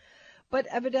out? But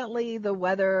evidently the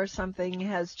weather or something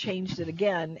has changed it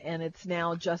again, and it's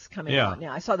now just coming out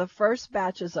now. I saw the first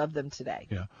batches of them today.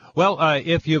 Yeah. Well,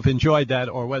 if you've enjoyed that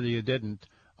or whether you didn't,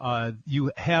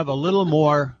 you have a little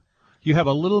more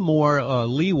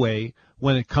leeway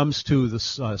when it comes to the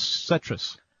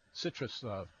citrus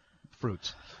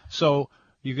fruits. So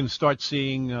you can start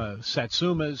seeing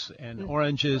satsumas and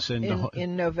oranges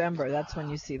in November. That's when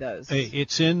you see those.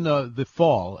 It's in the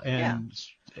fall, and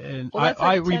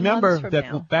I remember that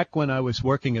now. Back when I was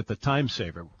working at the Time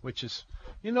Saver, which is,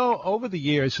 over the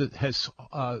years it has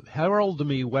heralded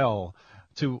me well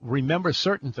to remember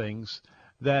certain things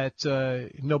that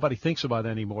nobody thinks about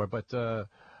anymore. But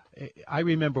I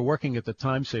remember working at the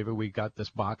Time Saver. We got this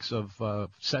box of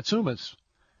Satsumas,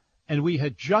 and we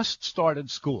had just started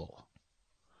school.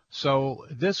 So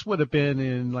this would have been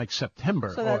in like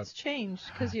September. So that's changed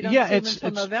because you don't see them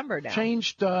until November now.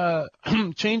 Changed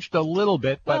a little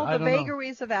bit, but I don't know. Well, the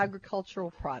vagaries of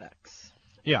agricultural products.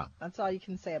 Yeah. That's all you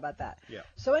can say about that. Yeah.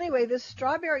 So anyway, this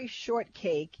strawberry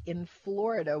shortcake in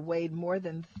Florida weighed more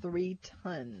than 3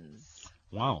 tons.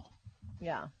 Wow.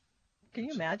 Yeah. Can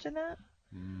you imagine that?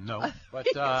 No, but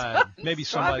maybe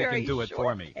somebody can do it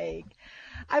for me.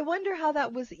 I wonder how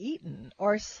that was eaten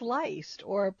or sliced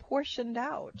or portioned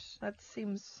out. That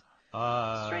seems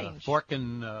strange. Fork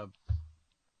and...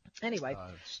 anyway,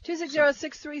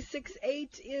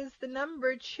 260-6368 is the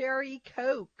number. Cherry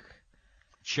Coke.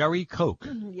 Cherry Coke?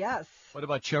 Yes. What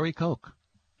about Cherry Coke?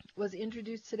 Was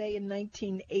introduced today in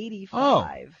 1985. Oh,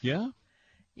 yeah?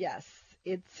 Yes.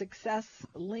 Its success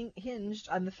hinged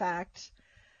on the fact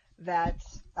that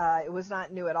it was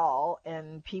not new at all,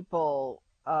 and people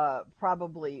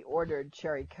probably ordered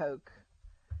Cherry Coke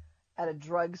at a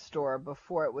drugstore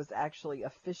before it was actually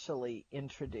officially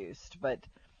introduced. But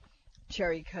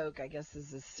Cherry Coke, I guess,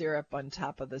 is a syrup on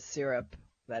top of the syrup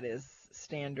that is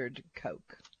standard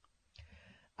Coke.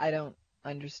 I don't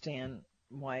understand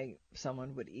why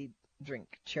someone would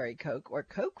drink Cherry Coke, or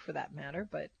Coke for that matter,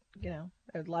 but, you know,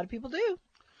 a lot of people do.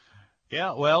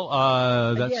 Yeah, well,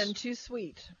 that's... Again, too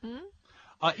sweet.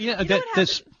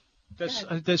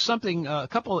 There's something, a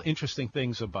couple of interesting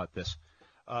things about this.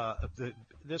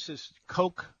 This is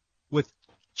Coke with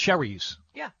cherries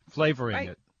flavoring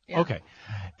it. Yeah. Okay.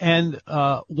 And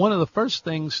one of the first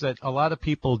things that a lot of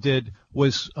people did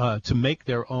was to make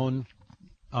their own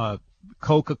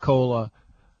Coca-Cola,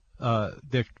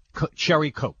 their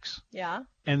cherry Cokes. Yeah.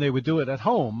 And they would do it at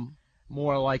home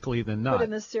more likely than not. Put in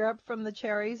the syrup from the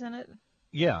cherries in it?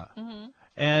 Yeah. Mm-hmm.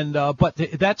 And but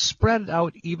that spread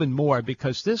out even more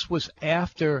because this was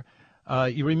after,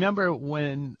 you remember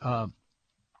when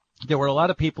there were a lot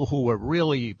of people who were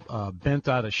really bent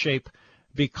out of shape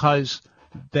because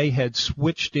they had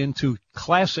switched into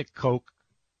classic Coke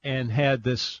and had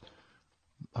this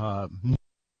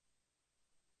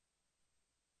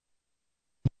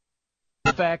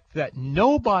fact that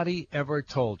nobody ever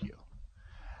told you.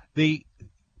 The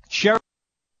cherry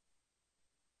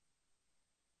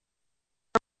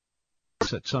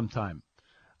at some time.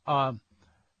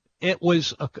 It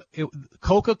was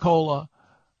Coca-Cola,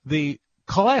 the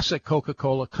classic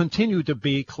Coca-Cola continued to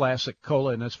be classic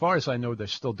cola, and as far as I know, they're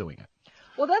still doing it.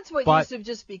 Well, that's what used to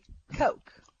just be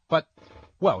Coke. But,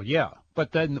 well, yeah.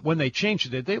 But then when they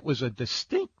changed it, it was a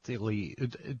distinctly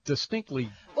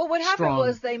Well, what happened strong...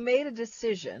 was they made a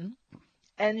decision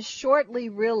and shortly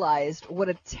realized what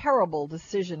a terrible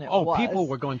decision it was. Oh, people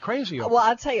were going crazy over it. Well,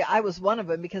 I'll tell you, I was one of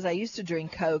them because I used to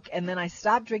drink Coke, and then I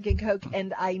stopped drinking Coke,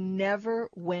 and I never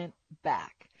went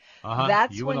back.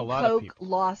 That's when Coke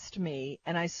lost me,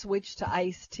 and I switched to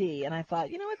iced tea, and I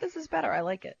thought, you know what, this is better. I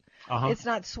like it. It's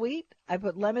not sweet. I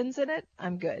put lemons in it.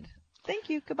 I'm good. Thank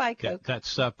you. Goodbye, Coke. Yeah,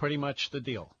 that's pretty much the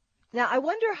deal. Now, I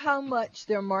wonder how much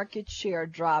their market share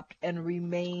dropped and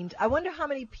remained. I wonder how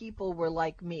many people were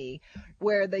like me,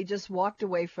 where they just walked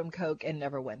away from Coke and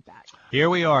never went back. Here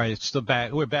we are.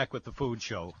 We're back with the food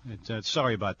show.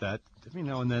 Sorry about that. Every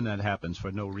now and then that happens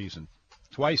for no reason.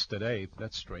 Twice today.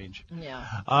 That's strange.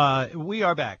 Yeah. We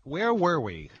are back. Where were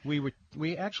we?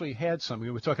 We actually had some.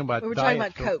 We were talking about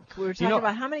Coke. We were talking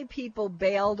about how many people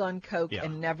bailed on Coke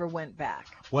and never went back.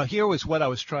 Well, here was what I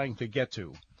was trying to get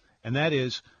to, and that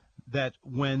is that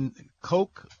when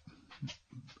Coke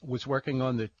was working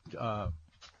on the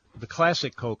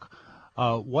classic Coke,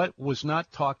 what was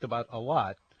not talked about a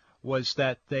lot was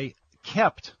that they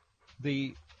kept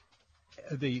the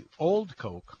old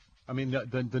Coke. I mean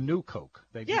the new Coke.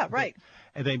 Right.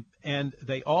 And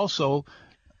they also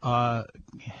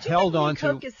held on to.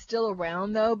 Coke is still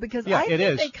around though, because I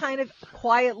think they kind of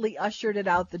quietly ushered it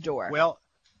out the door. Well,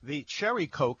 the cherry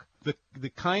Coke, the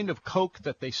kind of Coke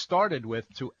that they started with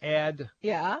to add.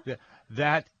 Yeah.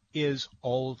 That is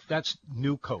old. That's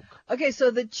new Coke. Okay,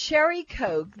 so the cherry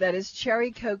Coke that is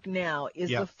cherry Coke now is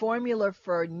the formula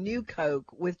for new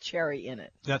Coke with cherry in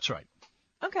it. That's right.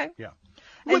 Okay. Yeah.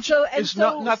 Which is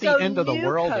not the end of the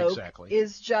world Coke exactly.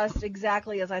 Is just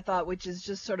exactly as I thought, which is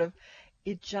just sort of,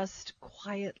 it just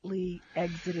quietly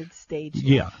exited stage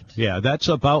left. Yeah, that's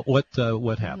about what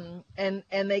happened. Mm-hmm.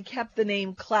 And they kept the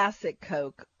name Classic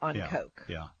Coke on Coke.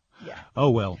 Yeah. Yeah.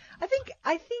 Oh well.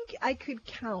 I think I could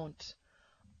count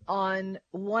on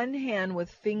one hand with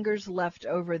fingers left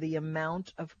over the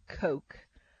amount of Coke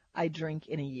I drink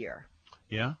in a year.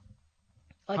 Yeah.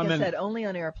 Like I said, only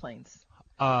on airplanes.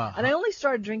 And I only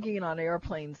started drinking it on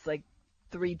airplanes like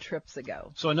 3 trips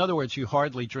ago. So in other words, you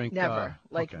hardly drink. Never,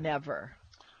 okay. never.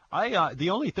 The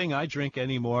only thing I drink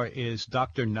anymore is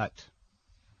Dr. Nut.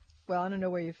 Well, I don't know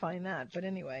where you find that, but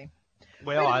anyway.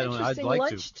 Well, we had I an don't. I'd interesting like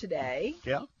lunch to. today.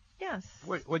 Yeah. Yes.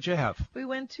 What'd you have? We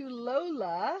went to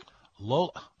Lola.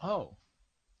 Lola. Oh.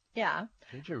 Yeah.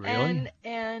 Did you really?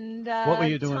 And what were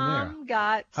you doing Tom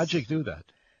there? How'd you do that?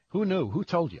 Who knew? Who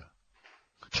told you?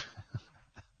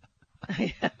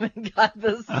 I haven't got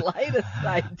the slightest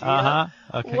idea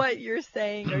Okay. what you're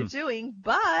saying or doing,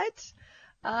 but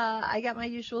I got my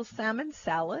usual salmon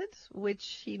salad,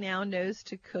 which he now knows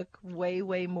to cook way,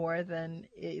 way more than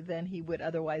he would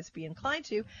otherwise be inclined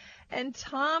to. And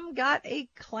Tom got a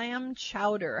clam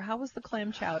chowder. How was the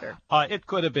clam chowder? It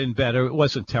could have been better. It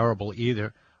wasn't terrible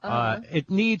either. It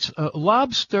needs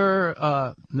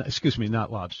lobster. Excuse me,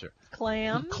 not lobster.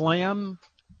 Clam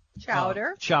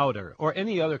chowder. Chowder or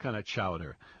any other kind of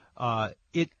chowder.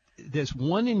 There's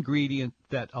one ingredient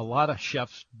that a lot of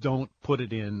chefs don't put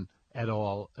it in at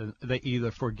all. They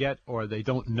either forget or they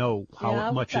don't know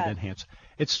how much it enhances.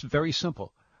 It's very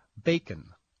simple. Bacon.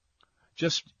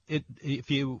 If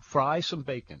you fry some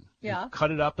bacon, you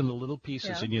cut it up into little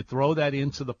pieces and you throw that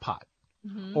into the pot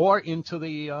or into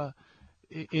the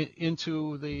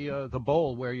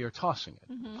bowl where you're tossing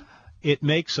it. It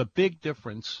makes a big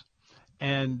difference.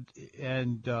 And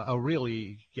a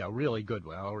really good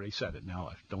one. I already said it. Now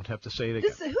I don't have to say it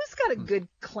again. Who's got a good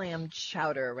clam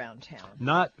chowder around town?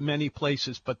 Not many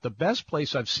places, but the best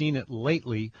place I've seen it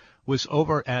lately was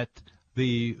over at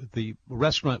the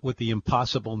restaurant with the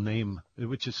impossible name,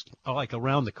 which is like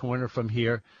around the corner from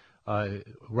here,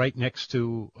 right next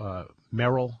to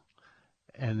Merrill,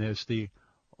 and there's the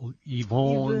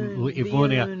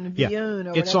Yvonne. Yeah,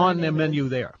 it's on the menu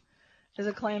there. There's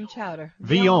a clam chowder.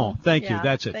 Villon. Thank you.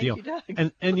 That's it. Thank you,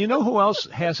 Doug. And you know who else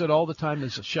has it all the time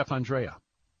is Chef Andrea.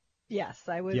 Yes,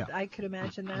 I would. Yeah. I could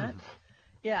imagine that.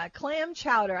 Yeah, clam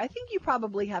chowder. I think you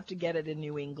probably have to get it in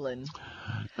New England.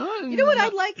 You know what I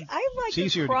like? I like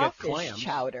the crawfish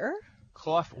chowder.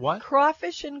 What?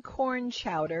 Crawfish and corn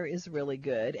chowder is really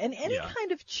good. And any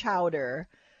kind of chowder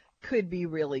could be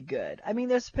really good. I mean,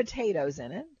 there's potatoes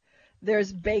in it.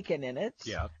 There's bacon in it.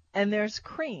 Yeah. And there's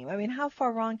cream. I mean, how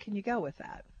far wrong can you go with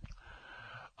that?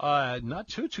 Not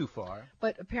too far.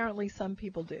 But apparently some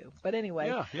people do. But anyway,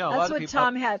 that's what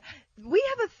Tom had. We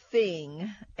have a thing,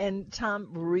 and Tom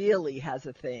really has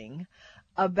a thing,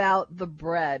 about the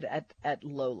bread at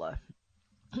Lola.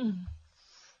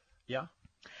 Yeah?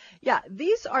 Yeah,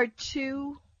 these are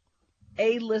 2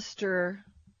 A-lister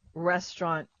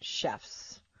restaurant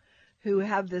chefs who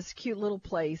have this cute little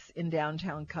place in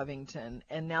downtown Covington,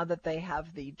 and now that they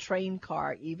have the train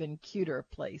car, even cuter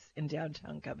place in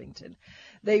downtown Covington.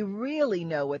 They really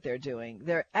know what they're doing.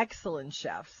 They're excellent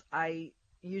chefs. I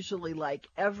usually like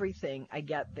everything I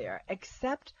get there,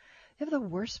 except they have the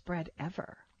worst bread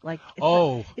ever. Like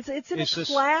it's in a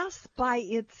class by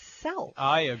itself.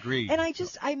 I agree. And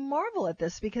I marvel at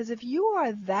this, because if you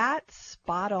are that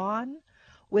spot on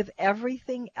with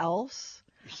everything else,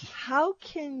 how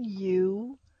can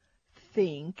you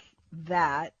think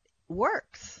that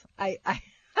works? So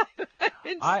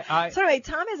anyway,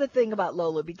 Tom has a thing about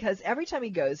Lola, because every time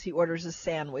he goes, he orders a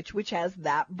sandwich which has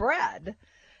that bread,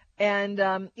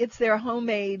 and it's their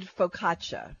homemade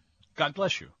focaccia. God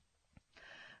bless you.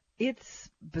 It's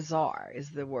bizarre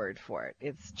is the word for it.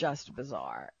 It's just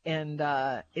bizarre. And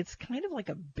it's kind of like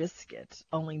a biscuit,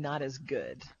 only not as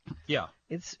good. Yeah.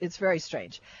 It's very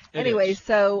strange. Anyway,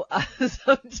 so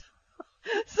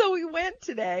we went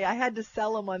today. I had to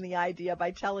sell him on the idea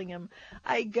by telling him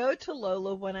I go to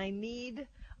Lola when I need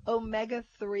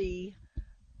omega-3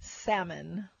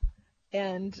 salmon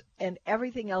and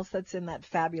everything else that's in that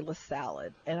fabulous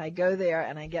salad. And I go there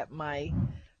and I get my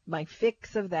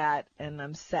fix of that, and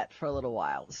I'm set for a little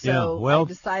while. So I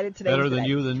decided today. Better than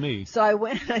you than me. So I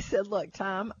went and I said, look,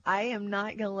 Tom, I am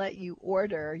not going to let you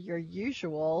order your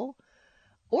usual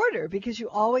order, because you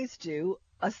always do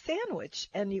a sandwich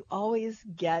and you always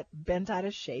get bent out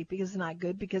of shape because it's not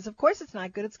good, because of course it's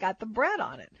not good. It's got the bread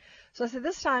on it. So I said,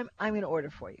 this time I'm going to order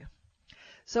for you.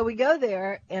 So we go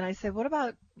there, and I said, what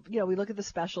about, we look at the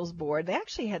specials board. They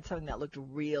actually had something that looked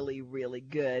really, really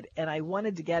good, and I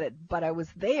wanted to get it, but I was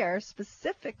there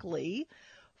specifically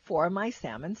for my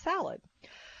salmon salad.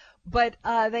 But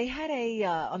they had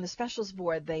on the specials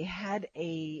board, they had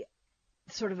a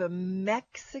sort of a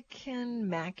Mexican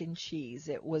mac and cheese.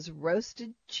 It was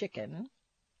roasted chicken,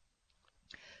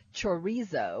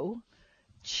 chorizo,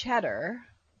 cheddar,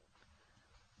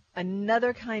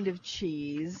 another kind of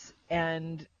cheese,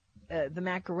 and the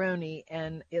macaroni,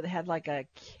 and it had like a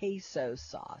queso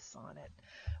sauce on it,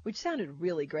 which sounded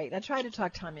really great. And I tried to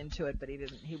talk Tom into it, but he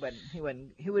didn't.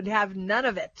 He would have none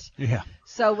of it. Yeah.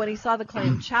 So when he saw the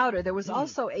clam chowder, there was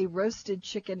also a roasted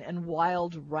chicken and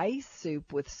wild rice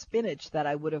soup with spinach that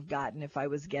I would have gotten if I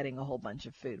was getting a whole bunch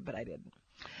of food, but I didn't.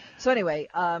 So anyway,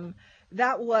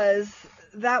 that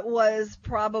was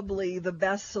probably the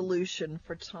best solution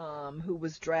for Tom, who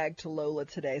was dragged to Lola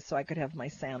today, so I could have my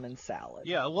salmon salad.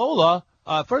 Yeah, Lola.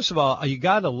 First of all, you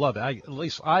gotta love it. At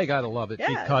least I gotta love it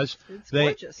because it's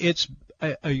gorgeous. It's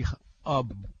a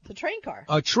train car.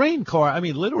 A train car. I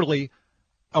mean, literally,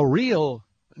 a real,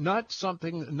 not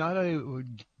a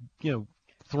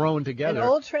thrown together. An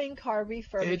old train car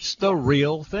refurbished. It's the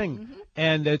real thing, Mm-hmm.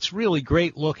 and it's really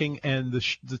great looking. And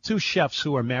the two chefs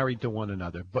who are married to one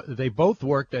another, but they both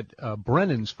worked at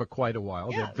Brennan's for quite a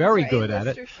while. Yeah, they're very they're good at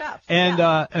it. A-lister chefs.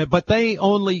 And but they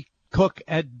only cook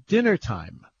at dinner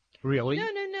time. Really? No.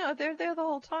 They're there the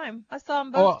whole time. I saw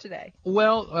them both today.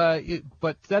 Well,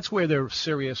 but that's where their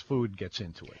serious food gets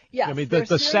into it. Yes, I mean, their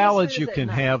the serious salads, food you is can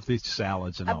at night. have the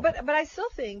salads and all that. But I still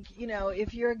think,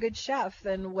 if you're a good chef,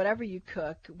 then whatever you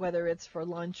cook, whether it's for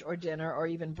lunch or dinner or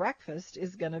even breakfast,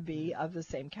 is going to be of the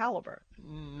same caliber.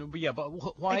 Yeah, but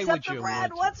why Except would the you?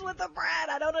 bread. What's with the bread?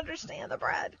 I don't understand the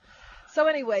bread. So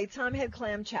anyway, Tom had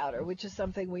clam chowder, which is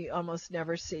something we almost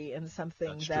never see, and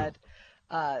something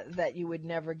that you would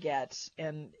never get,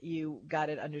 and you got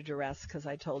it under duress because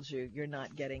I told you you're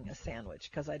not getting a sandwich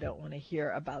because I don't want to hear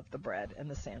about the bread and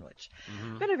the sandwich.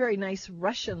 Mm-hmm. Been a very nice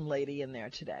Russian lady in there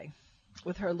today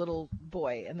with her little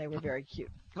boy, and they were very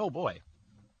cute. Oh, boy.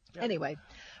 Anyway,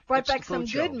 brought It's back the some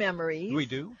food good show. memories. We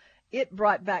do? It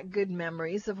brought back good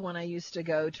memories of when I used to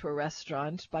go to a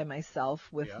restaurant by myself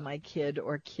with my kid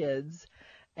or kids.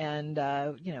 And,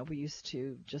 we used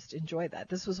to just enjoy that.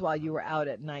 This was while you were out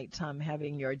at night, Tom,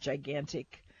 having your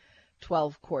gigantic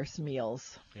 12-course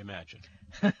meals. Imagine.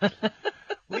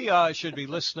 We should be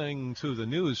listening to the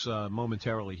news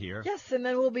momentarily here. Yes, and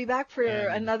then we'll be back for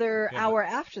another hour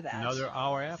after that. Another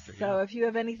hour after, So if you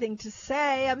have anything to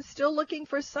say, I'm still looking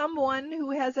for someone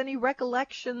who has any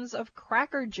recollections of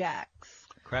Cracker Jacks.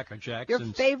 Cracker Jacks. Your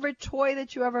favorite toy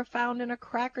that you ever found in a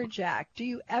Cracker Jack. Do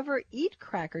you ever eat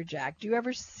Cracker Jack? Do you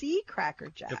ever see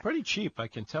Cracker Jack? They're pretty cheap, I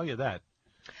can tell you that.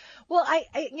 Well,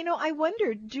 I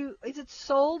wonder, is it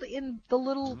sold in the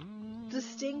little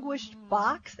distinguished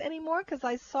box anymore? Because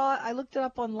I looked it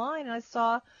up online and I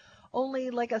saw only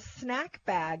like a snack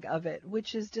bag of it,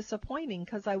 which is disappointing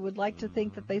because I would like to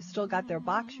think that they've still got their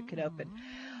box you can open.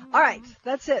 All right,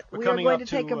 that's it. We are going to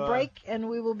take a break, and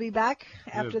we will be back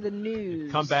after the news.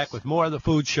 Come back with more of the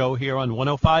Food Show here on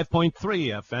 105.3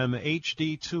 FM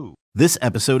HD2. This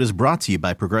episode is brought to you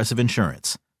by Progressive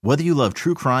Insurance. Whether you love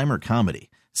true crime or comedy,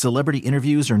 celebrity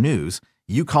interviews or news,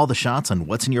 you call the shots on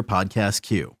what's in your podcast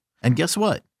queue. And guess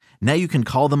what? Now you can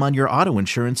call them on your auto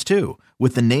insurance, too,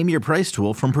 with the Name Your Price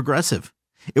tool from Progressive.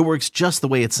 It works just the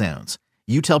way it sounds.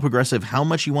 You tell Progressive how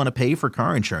much you want to pay for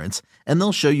car insurance, and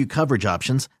they'll show you coverage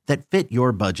options that fit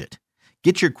your budget.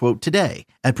 Get your quote today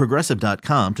at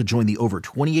Progressive.com to join the over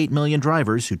 28 million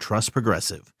drivers who trust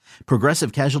Progressive.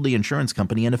 Progressive Casualty Insurance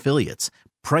Company and Affiliates.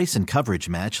 Price and coverage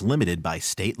match limited by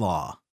state law.